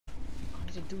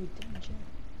to do it, didn't you?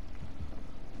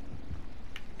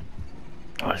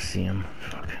 Oh, I see him.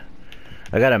 Fuck.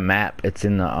 I got a map. It's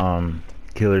in the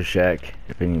killer shack.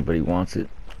 If anybody wants it,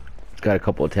 it's got a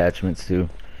couple attachments too.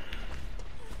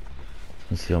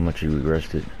 Let's see how much he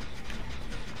regressed it.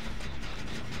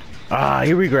 Ah,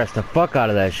 he regressed the fuck out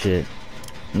of that shit.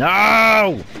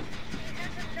 No!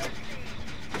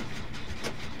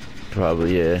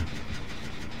 Probably, yeah.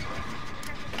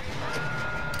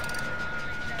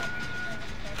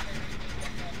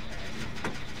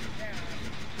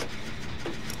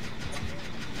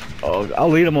 Oh, I'll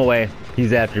lead him away.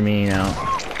 He's after me now.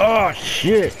 Oh,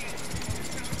 shit!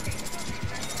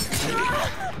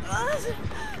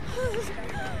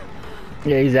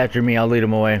 Yeah, he's after me. I'll lead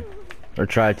him away. Or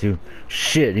try to.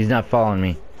 Shit, he's not following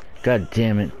me. God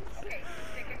damn it.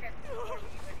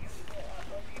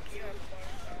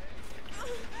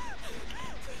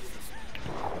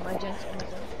 My gents, oh my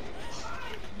god.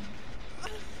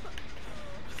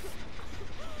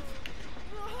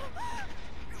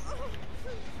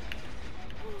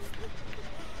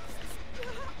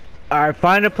 Alright,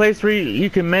 find a place where you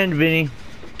can mend, Vinny.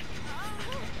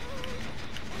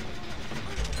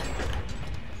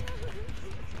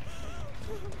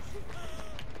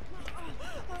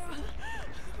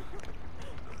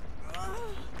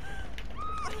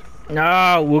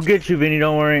 No, we'll get you, Vinny,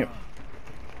 don't worry. I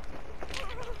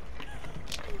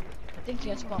think he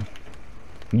has bomb.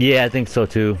 Yeah, I think so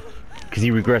too. Because he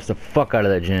regressed the fuck out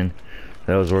of that gen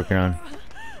that I was working on.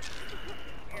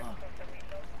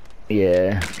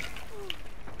 Yeah.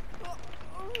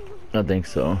 I think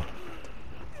so.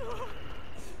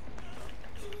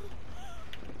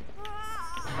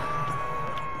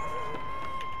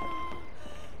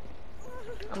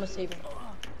 I'm gonna save him.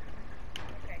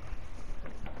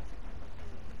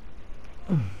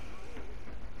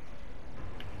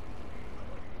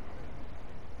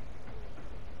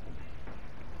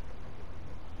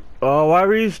 Oh, why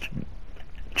were you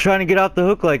trying to get off the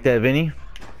hook like that, Vinny?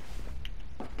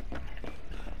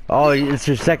 Oh, it's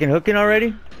your second hooking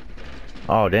already?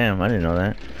 Oh, damn, I didn't know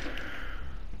that.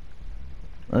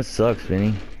 That sucks,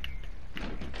 Vinny.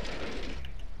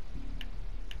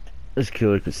 This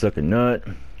killer could suck a nut.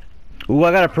 Ooh,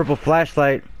 I got a purple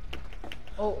flashlight.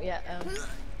 Oh, yeah,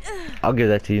 I'll give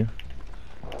that to you.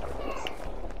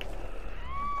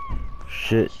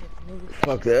 Shit.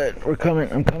 Fuck that. We're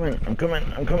coming. I'm coming. I'm coming.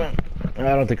 I'm coming. I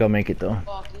don't think I'll make it though.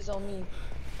 fuck, he's on me.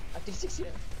 I 360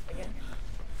 him again.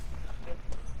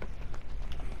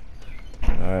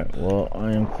 Alright, well,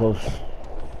 I am close.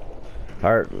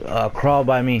 Alright, crawl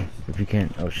by me if you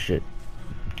can. Oh shit.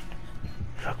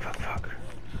 Fuck, fuck, fuck.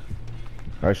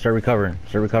 Alright, start recovering.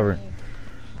 Start recovering.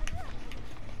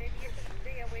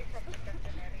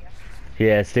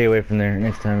 Yeah, stay away from there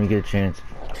next time you get a chance.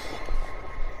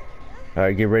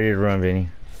 Alright, get ready to run, Vinny.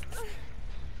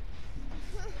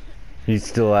 He's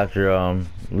still after,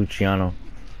 Luciano.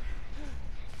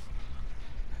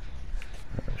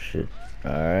 Oh, shit.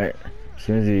 Alright. As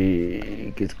soon as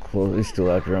he gets close, he's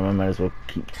still after him. I might as well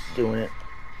keep doing it.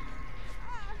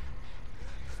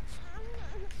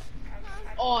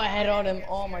 Oh, I had on him.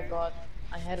 Oh my god.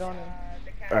 I had on him.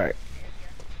 Alright.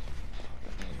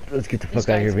 Let's get the fuck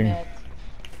out of here, Vinny. Mad.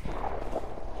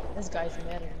 This guy's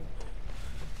mad at me.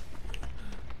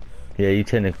 Yeah, you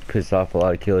tend to piss off a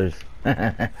lot of killers.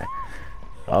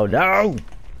 Oh no!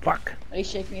 Fuck! He's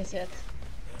shaking his head.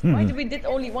 Why did we did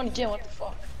only one gen? What the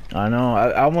fuck? I know.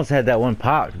 I almost had that one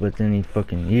popped, but then he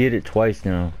hit it twice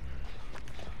now.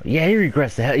 Yeah, he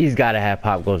regressed the hell. He's got to have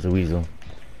pop goes the weasel.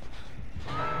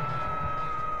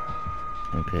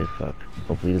 Okay, fuck.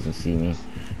 Hopefully he doesn't see me.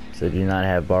 So do not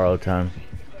have borrow time.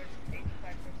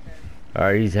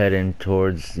 Alright, he's heading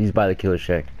towards. He's by the killer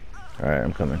shack. Alright,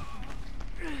 I'm coming.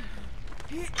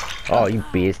 Oh, you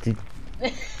bastard.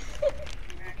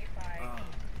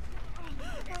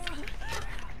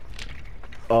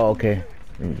 Oh, okay.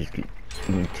 Let me just give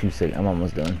me 2 seconds. I'm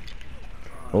almost done.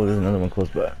 Oh, there's another one close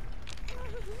by.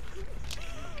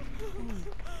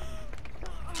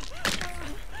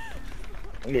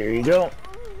 There you go.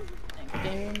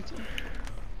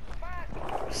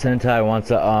 Sentai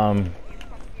wants a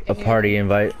party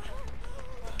invite.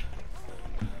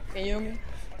 Can you hear me?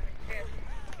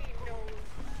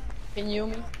 Can you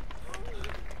hear me?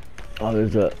 Oh,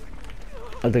 there's a.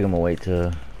 I think I'm gonna wait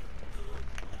to.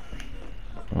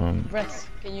 Rex,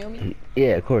 can you hear me?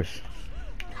 Yeah, of course.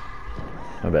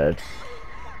 My bad.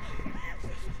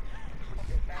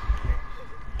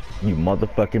 You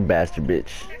motherfucking bastard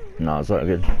bitch. No, it's all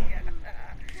good.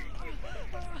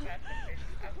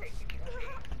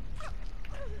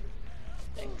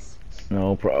 Thanks.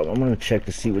 No problem. I'm gonna check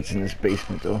to see what's in this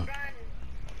basement though.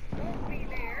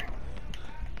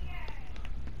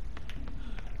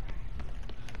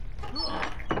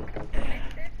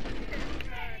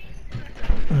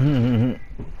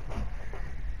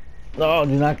 No,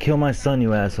 do not kill my son,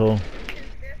 you asshole.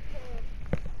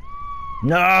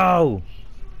 No!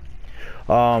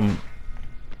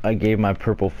 I gave my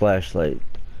purple flashlight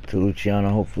to Luciano.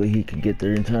 Hopefully he can get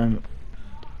there in time.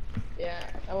 Yeah,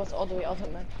 I was all the way out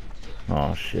of man.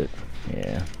 Oh shit.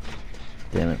 Yeah.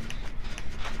 Damn it.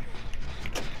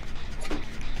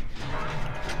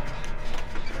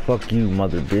 Fuck you,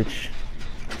 mother bitch.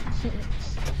 I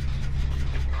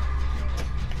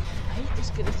hate this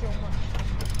kid so much.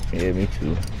 Yeah, me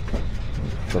too.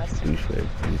 Fuck the douchebag.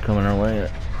 Is he coming our way?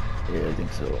 Yeah, I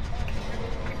think so.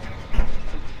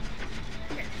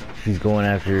 She's going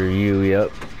after you,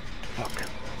 yep. Fuck.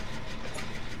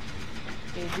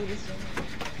 Okay, do this thing.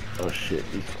 Oh shit,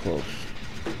 he's close.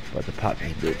 About to pop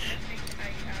this bitch.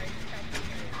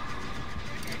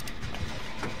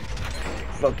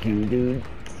 Fuck you, dude.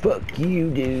 Fuck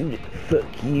you, dude.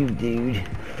 Fuck you, dude.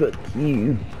 Fuck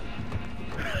you.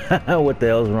 What the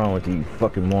hell's wrong with you, you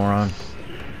fucking moron?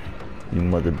 You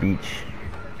mother beach.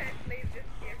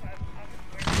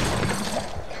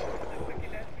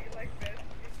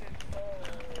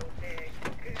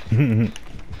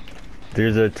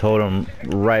 There's a totem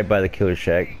right by the killer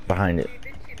shack behind it.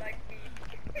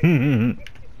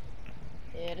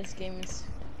 Yeah, this game is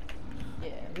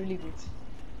really good.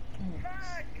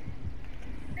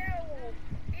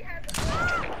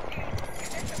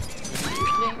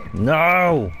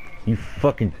 No! You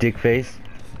fucking dick face.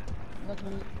 Not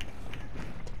me.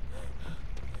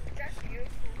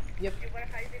 Yep.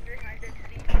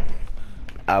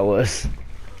 I was.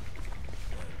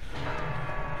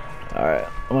 Alright,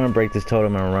 I'm gonna break this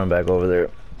totem and run back over there.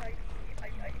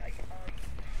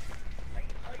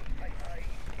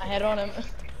 I had on him.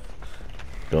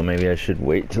 So maybe I should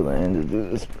wait till the end to do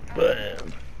this, but...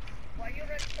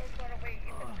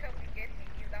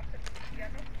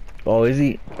 Oh, is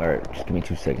he? Alright, just give me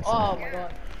 2 seconds. Oh my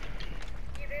god.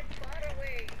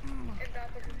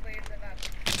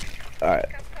 Alright.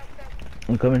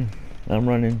 I'm coming. I'm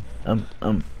running. I'm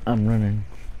running.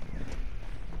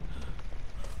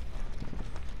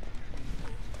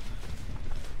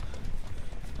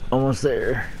 Almost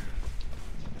there.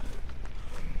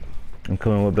 I'm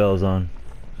coming with bells on.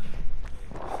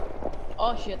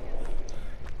 Oh shit.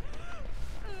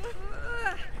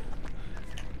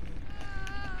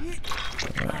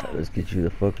 Alright, let's get you the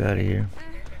fuck out of here.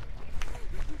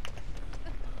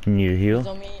 You need a heal? He's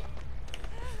on me.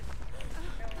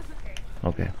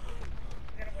 Okay.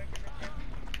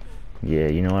 Yeah,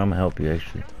 you know what? I'm gonna help you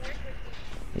actually.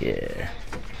 Yeah.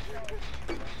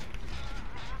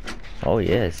 Oh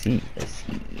yeah, I see. I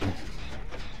see.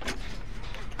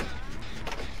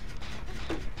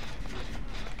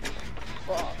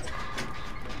 Fuck.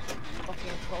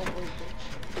 Fucking cowboy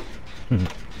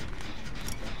bitch.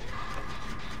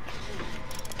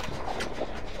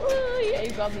 Oh yeah,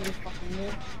 you got me, you fucking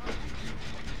noob.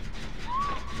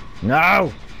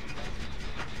 No!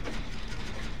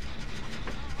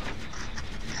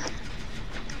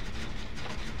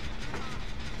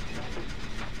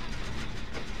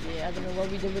 Yeah, I don't know what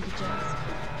we did with the chance.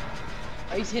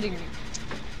 Oh, he's hitting me.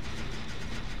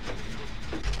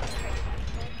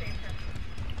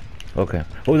 Okay.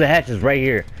 Oh, the hatch is right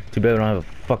here. Too bad we don't have a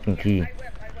fucking key.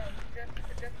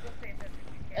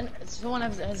 And someone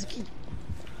has a key.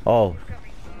 Oh.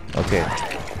 Okay.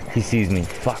 He sees me.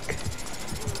 Fuck.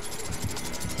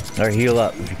 Alright, heal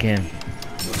up if you can.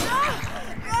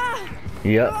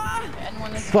 Yep.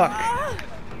 Fuck.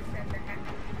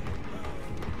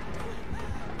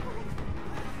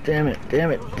 Damn it,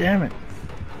 damn it, damn it.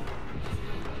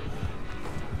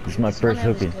 This is my first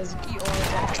hooking.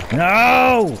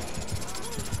 No!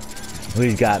 Oh,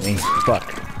 he's got me.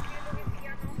 Fuck.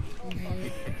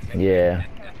 Yeah.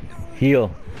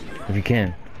 Heal if you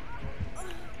can.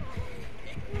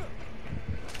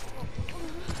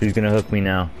 He's gonna hook me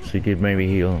now, so you could maybe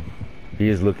heal. He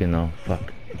is looking though.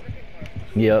 Fuck.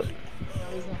 Yep.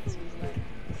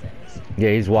 Yeah,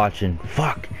 he's watching.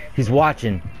 Fuck. He's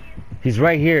watching. He's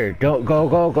right here. Don't go,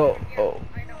 go, go. Oh.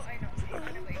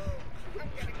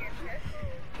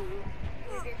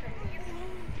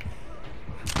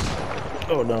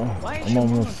 Oh no. I'm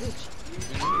almost.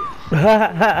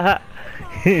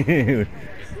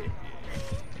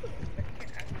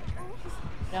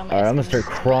 Alright, I'm gonna start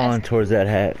crawling towards that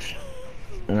hatch.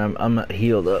 And I'm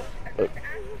healed up.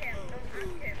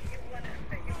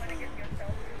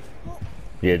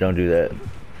 Yeah, don't do that.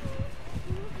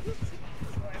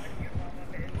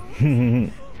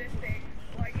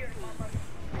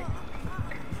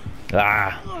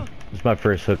 Ah, it's my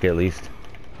first hook at least.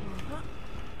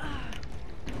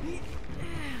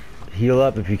 Heal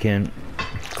up if you can.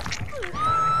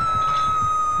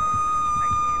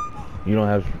 You don't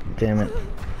have, damn it.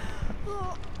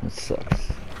 That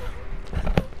sucks.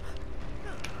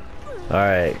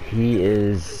 Alright, he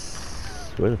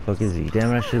is, where the fuck is he?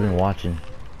 Damn it, I should have been watching.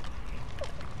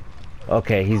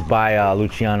 Okay, he's by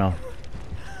Luciano.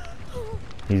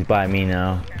 He's by me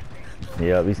now.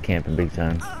 Yep, he's camping big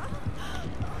time.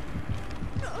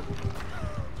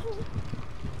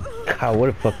 God, what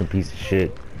a fucking piece of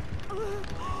shit.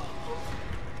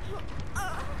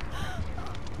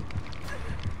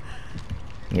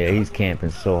 Yeah, he's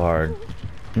camping so hard.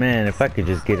 Man, if I could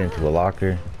just get into a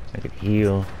locker, I could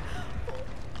heal.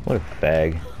 What a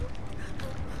fag.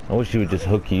 I wish he would just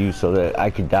hook you so that I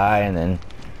could die and then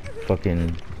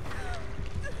fucking...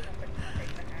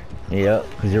 Yep,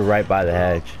 because you're right by the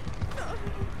hatch.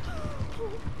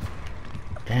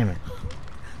 Damn it.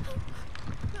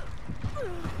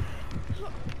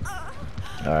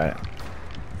 Alright.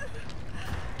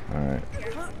 Alright.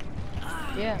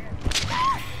 Yeah.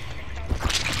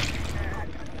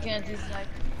 Can't just like.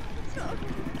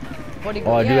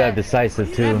 Oh, I do have decisive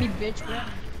Grab too. me, bitch, grab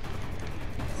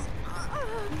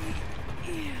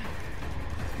me.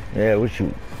 Yeah, wish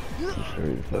you.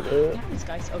 Hurry the fuck up. Damn, this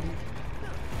guy's ugly.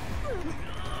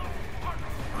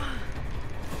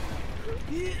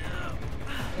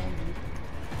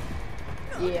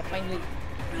 Yeah, finally.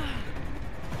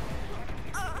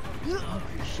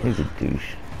 He's a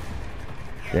douche.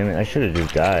 Damn it, I should have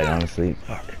just died, honestly.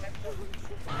 Fuck.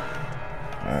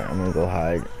 Alright, I'm gonna go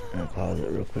hide in a closet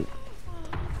real quick.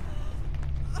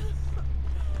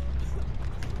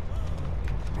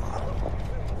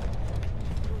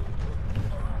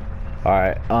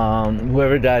 Alright,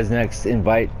 whoever dies next,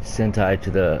 invite Sentai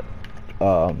to the,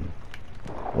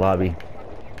 lobby.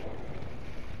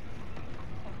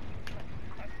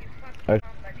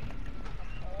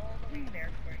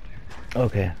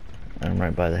 Okay, I'm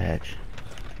right by the hatch.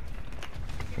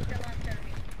 Okay.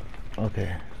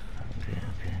 Okay.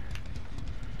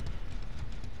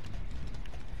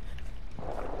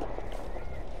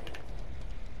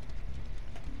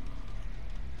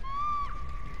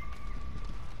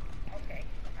 Okay,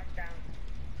 I'm down.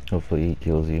 Hopefully he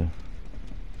kills you.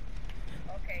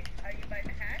 Okay, are you by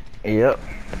the hatch? Yep,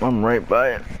 I'm right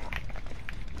by it.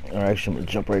 Or actually, I'm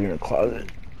gonna jump right in the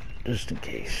closet, just in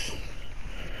case.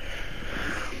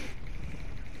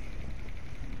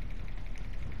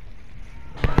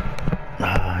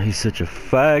 Ah, he's such a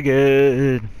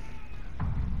faggot.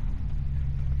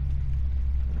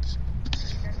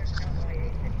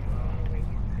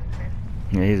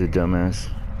 Yeah, he's a dumbass.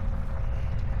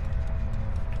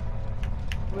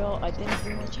 Well, I didn't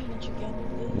do my challenge again.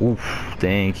 Oof,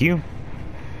 thank you.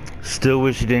 Still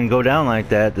wish you didn't go down like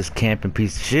that, this camping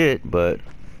piece of shit, but...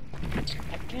 I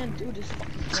can't do this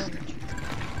fucking challenge.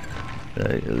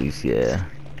 At least, yeah.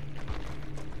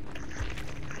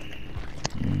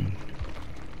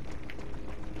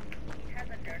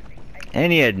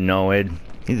 And he had Noed.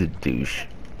 He's a douche.